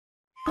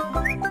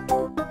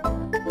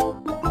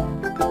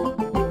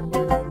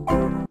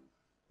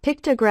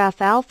Pictograph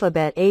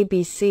alphabet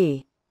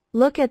ABC.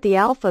 Look at the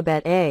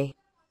alphabet A.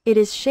 It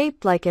is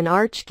shaped like an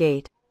arch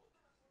gate.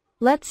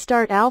 Let's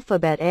start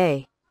alphabet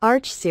A,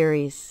 arch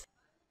series.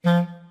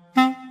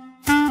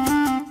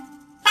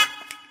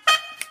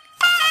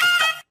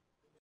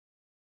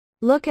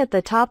 Look at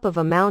the top of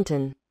a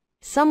mountain.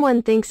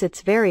 Someone thinks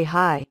it's very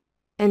high,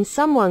 and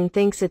someone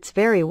thinks it's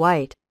very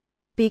white.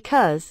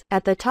 Because,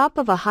 at the top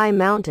of a high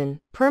mountain,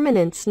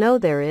 permanent snow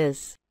there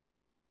is.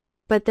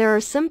 But there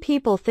are some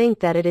people think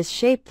that it is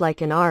shaped like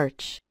an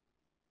arch.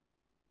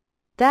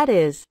 That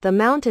is, the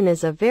mountain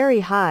is a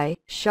very high,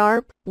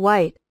 sharp,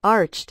 white,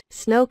 arched,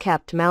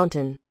 snow-capped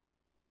mountain.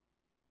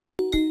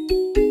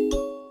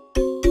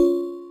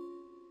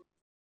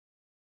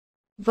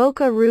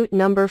 Voca root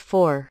number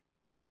 4.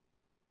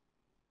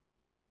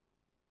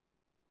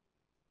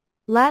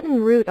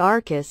 Latin root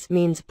arcus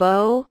means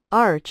bow,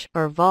 arch,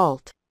 or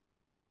vault.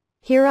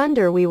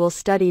 Hereunder we will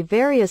study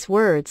various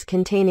words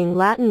containing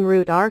Latin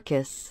root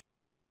arcus.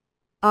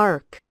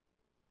 Arc,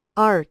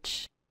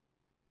 arch,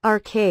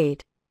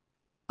 arcade,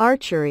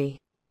 archery,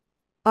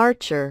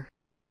 archer,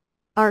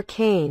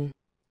 arcane,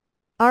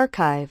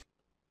 archive,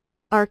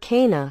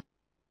 arcana,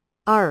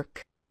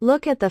 arc.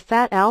 Look at the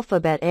fat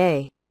alphabet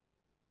A.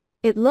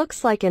 It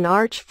looks like an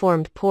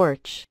arch-formed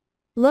porch.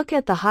 Look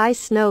at the high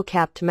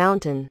snow-capped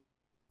mountain.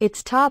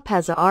 Its top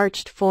has a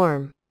arched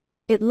form.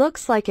 It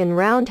looks like an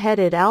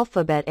round-headed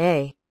alphabet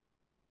A.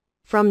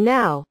 From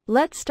now,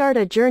 let's start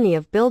a journey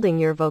of building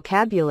your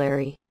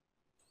vocabulary.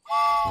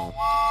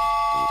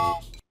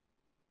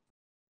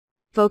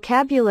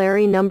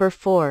 Vocabulary number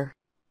 4.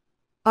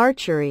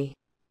 Archery.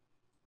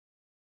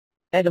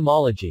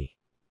 Etymology.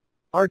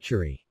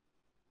 Archery.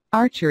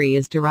 Archery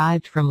is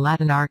derived from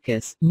Latin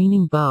arcus,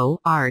 meaning bow,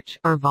 arch,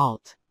 or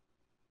vault.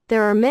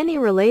 There are many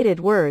related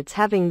words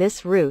having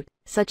this root,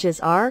 such as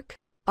arc,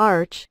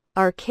 arch,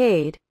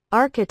 arcade,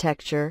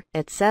 architecture,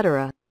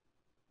 etc.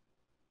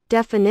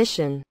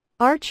 Definition.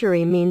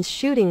 Archery means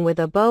shooting with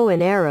a bow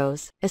and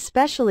arrows,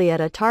 especially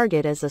at a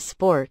target as a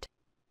sport.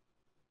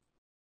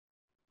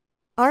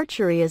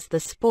 Archery is the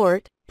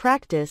sport,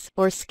 practice,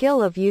 or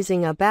skill of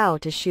using a bow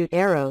to shoot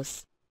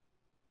arrows.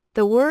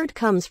 The word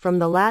comes from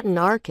the Latin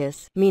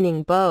arcus,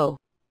 meaning bow.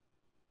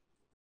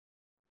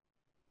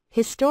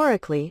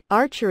 Historically,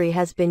 archery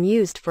has been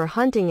used for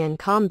hunting and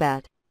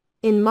combat.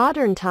 In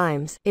modern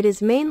times, it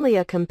is mainly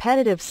a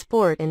competitive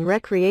sport and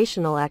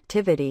recreational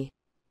activity.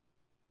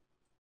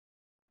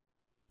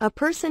 A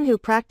person who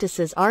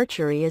practices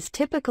archery is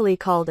typically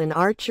called an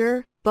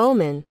archer,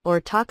 bowman,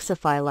 or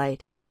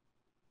toxophilite.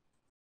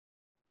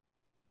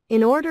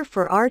 In order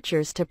for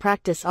archers to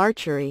practice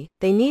archery,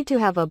 they need to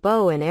have a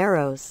bow and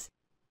arrows.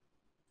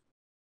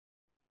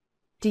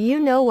 Do you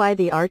know why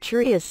the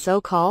archery is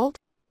so called?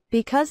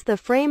 Because the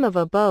frame of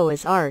a bow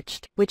is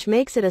arched, which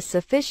makes it a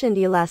sufficient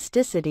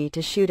elasticity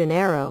to shoot an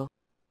arrow.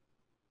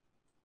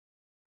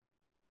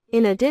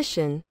 In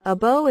addition, a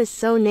bow is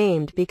so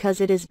named because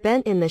it is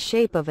bent in the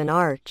shape of an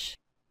arch.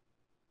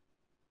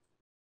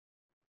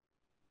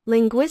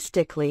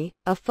 Linguistically,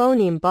 a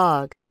phoneme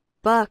bɔː,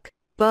 bɔː,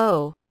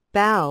 bow,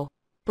 bow,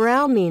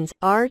 braʊ means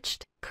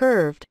arched,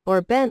 curved,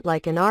 or bent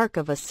like an arc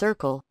of a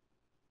circle.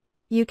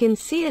 You can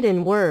see it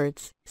in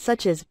words,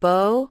 such as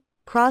bow,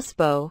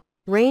 crossbow,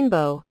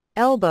 rainbow,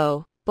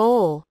 elbow,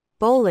 bowl,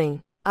 bowling,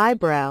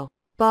 eyebrow,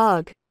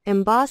 bɔːɡ,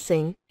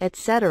 embossing,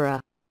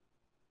 etc.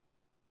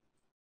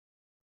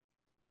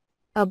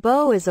 A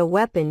bow is a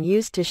weapon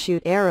used to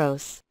shoot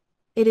arrows.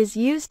 It is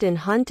used in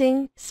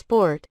hunting,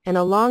 sport, and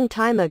a long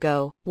time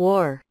ago,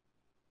 war.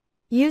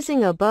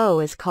 Using a bow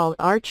is called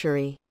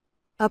archery.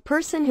 A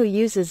person who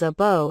uses a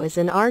bow is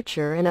an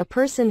archer and a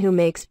person who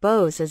makes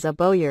bows is a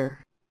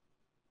bowyer.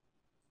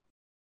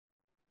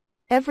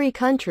 Every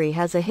country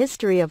has a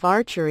history of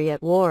archery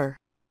at war.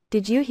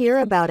 Did you hear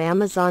about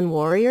Amazon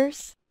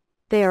warriors?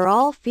 They are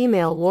all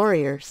female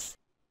warriors.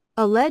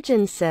 A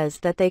legend says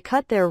that they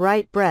cut their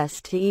right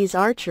breast to ease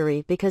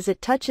archery because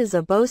it touches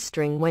a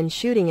bowstring when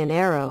shooting an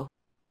arrow.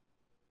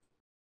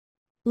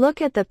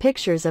 Look at the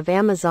pictures of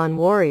Amazon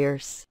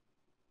warriors.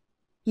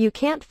 You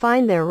can't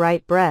find their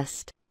right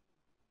breast.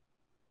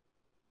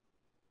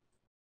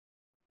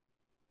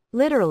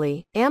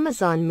 Literally,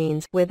 Amazon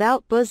means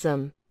without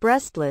bosom,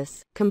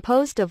 breastless,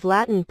 composed of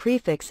Latin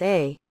prefix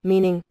a,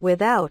 meaning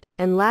without,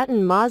 and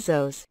Latin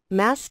mazos,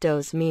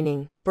 mastos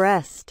meaning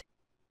breast.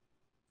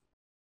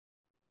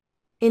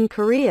 In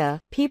Korea,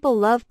 people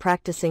love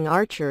practicing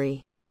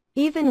archery.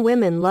 Even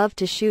women love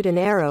to shoot an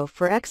arrow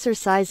for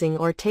exercising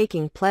or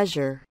taking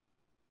pleasure.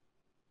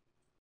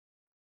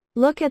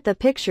 Look at the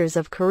pictures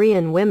of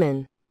Korean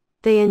women.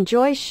 They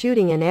enjoy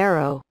shooting an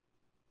arrow.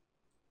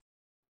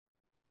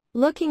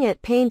 Looking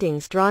at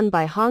paintings drawn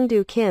by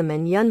Hongdu Kim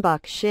and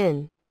Yeonbok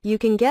Shin, you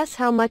can guess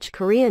how much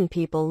Korean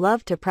people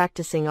love to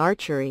practicing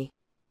archery.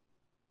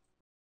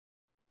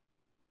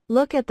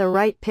 Look at the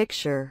right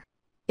picture.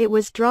 It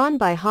was drawn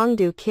by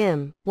Hongdu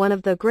Kim, one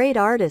of the great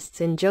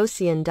artists in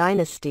Joseon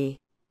dynasty.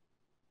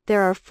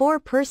 There are 4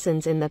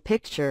 persons in the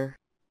picture.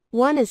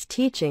 One is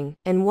teaching,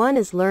 and one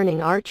is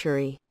learning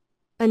archery.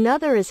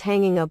 Another is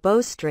hanging a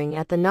bowstring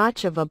at the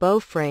notch of a bow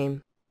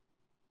frame.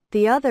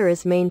 The other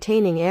is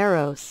maintaining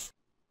arrows.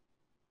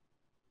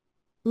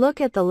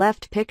 Look at the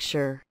left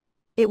picture.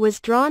 It was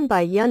drawn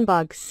by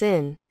Yunbog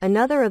Sin,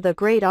 another of the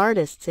great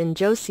artists in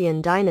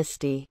Joseon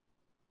dynasty.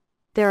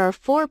 There are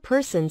 4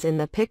 persons in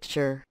the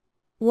picture.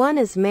 1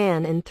 is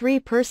man and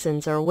 3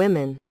 persons are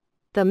women.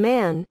 The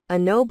man, a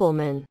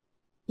nobleman,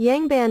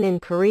 Yangban in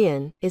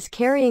Korean, is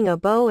carrying a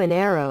bow and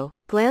arrow,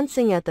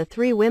 glancing at the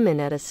 3 women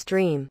at a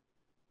stream.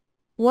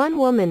 One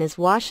woman is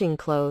washing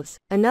clothes,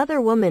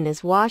 another woman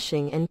is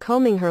washing and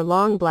combing her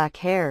long black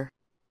hair.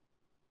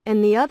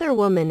 And the other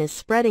woman is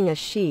spreading a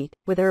sheet,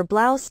 with her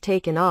blouse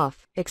taken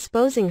off,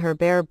 exposing her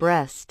bare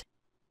breast.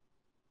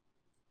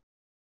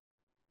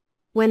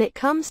 When it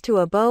comes to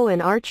a bow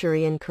and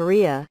archery in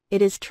Korea,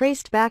 it is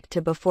traced back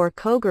to before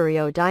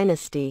Goguryeo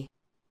dynasty.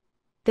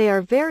 They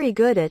are very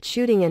good at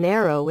shooting an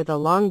arrow with a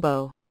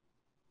longbow.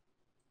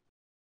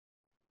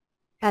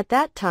 At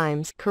that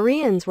times,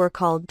 Koreans were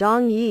called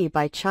Dongyi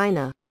by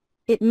China.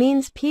 It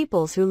means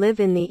peoples who live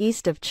in the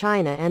east of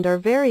China and are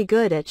very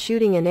good at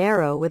shooting an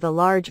arrow with a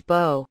large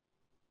bow.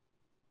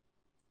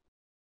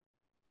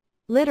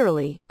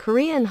 Literally,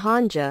 Korean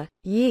Hanja,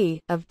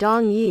 yi, of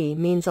Dongyi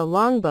means a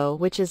longbow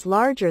which is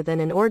larger than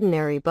an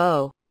ordinary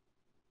bow.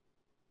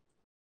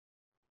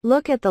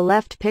 Look at the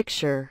left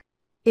picture.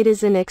 It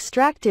is an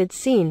extracted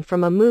scene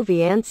from a movie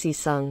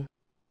Ansisung.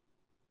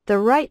 The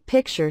right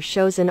picture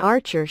shows an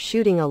archer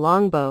shooting a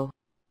longbow.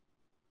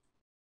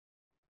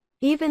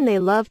 Even they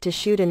love to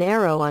shoot an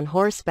arrow on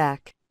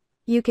horseback.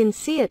 You can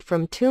see it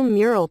from tomb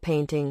mural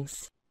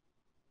paintings.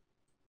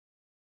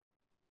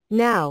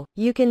 Now,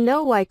 you can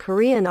know why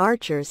Korean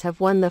archers have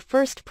won the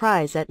first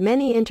prize at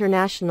many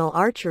international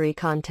archery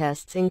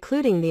contests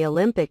including the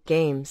Olympic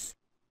Games.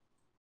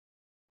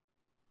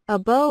 A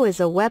bow is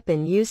a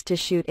weapon used to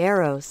shoot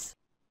arrows.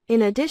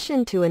 In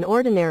addition to an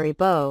ordinary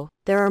bow,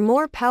 there are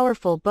more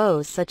powerful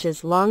bows such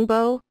as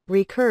longbow,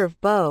 recurve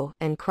bow,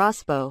 and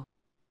crossbow.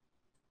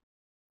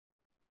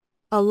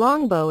 A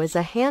longbow is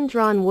a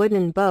hand-drawn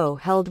wooden bow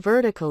held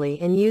vertically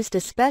and used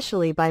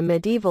especially by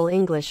medieval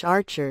English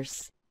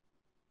archers.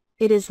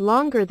 It is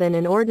longer than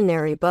an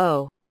ordinary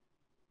bow.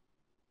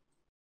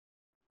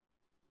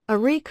 A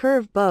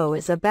recurve bow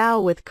is a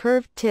bow with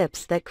curved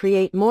tips that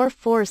create more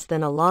force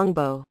than a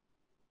longbow.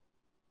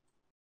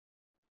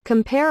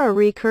 Compare a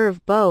recurve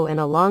bow and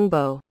a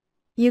longbow.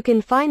 You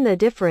can find the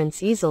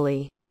difference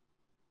easily.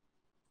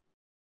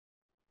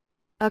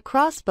 A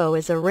crossbow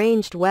is a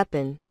ranged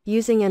weapon,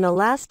 using an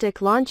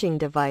elastic launching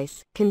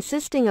device,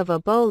 consisting of a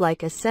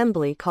bow-like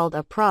assembly called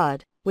a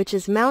prod, which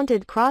is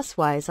mounted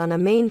crosswise on a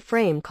main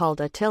frame called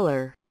a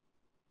tiller.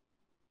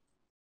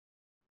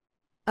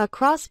 A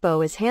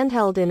crossbow is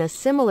handheld in a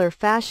similar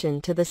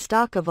fashion to the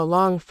stock of a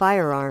long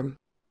firearm.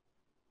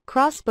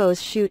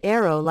 Crossbows shoot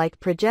arrow-like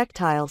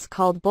projectiles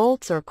called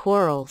bolts or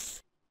quarrels.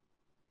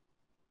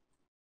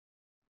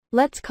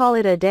 Let's call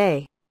it a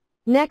day.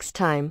 Next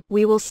time,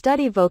 we will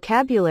study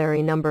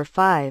vocabulary number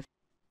 5,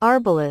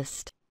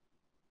 arbalist.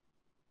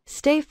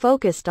 Stay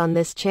focused on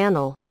this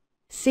channel.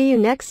 See you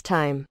next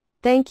time.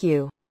 Thank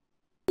you.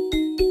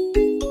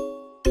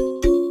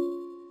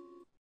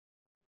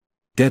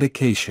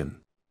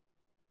 Dedication.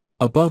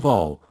 Above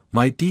all,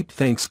 my deep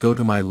thanks go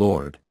to my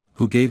Lord,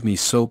 who gave me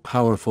so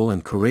powerful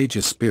and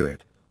courageous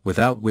spirit,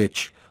 without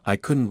which, I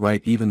couldn't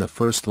write even the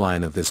first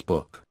line of this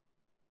book.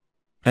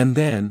 And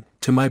then,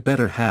 to my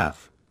better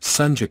half,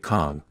 Sunja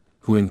Kong,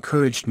 who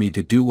encouraged me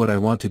to do what I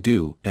want to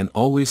do and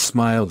always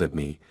smiled at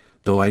me,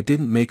 though I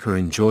didn't make her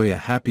enjoy a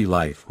happy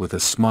life with a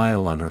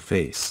smile on her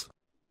face.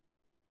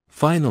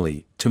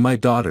 Finally, to my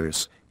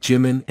daughters,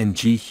 Jimin and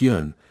Ji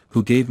Hyun,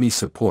 who gave me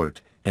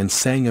support, and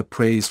sang a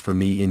praise for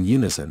me in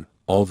unison,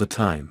 all the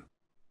time.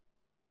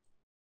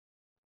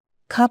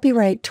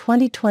 Copyright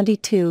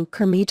 2022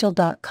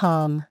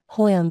 Kermijal.com,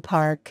 Hoyeon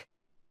Park.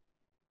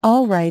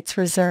 All rights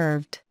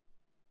reserved.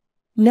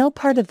 No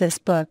part of this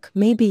book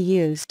may be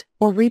used,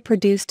 or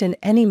reproduced in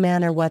any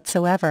manner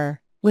whatsoever,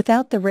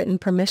 without the written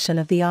permission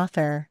of the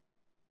author.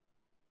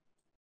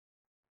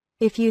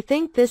 If you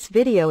think this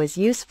video is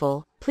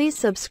useful, please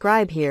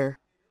subscribe here.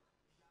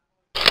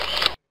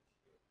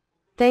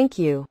 Thank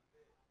you.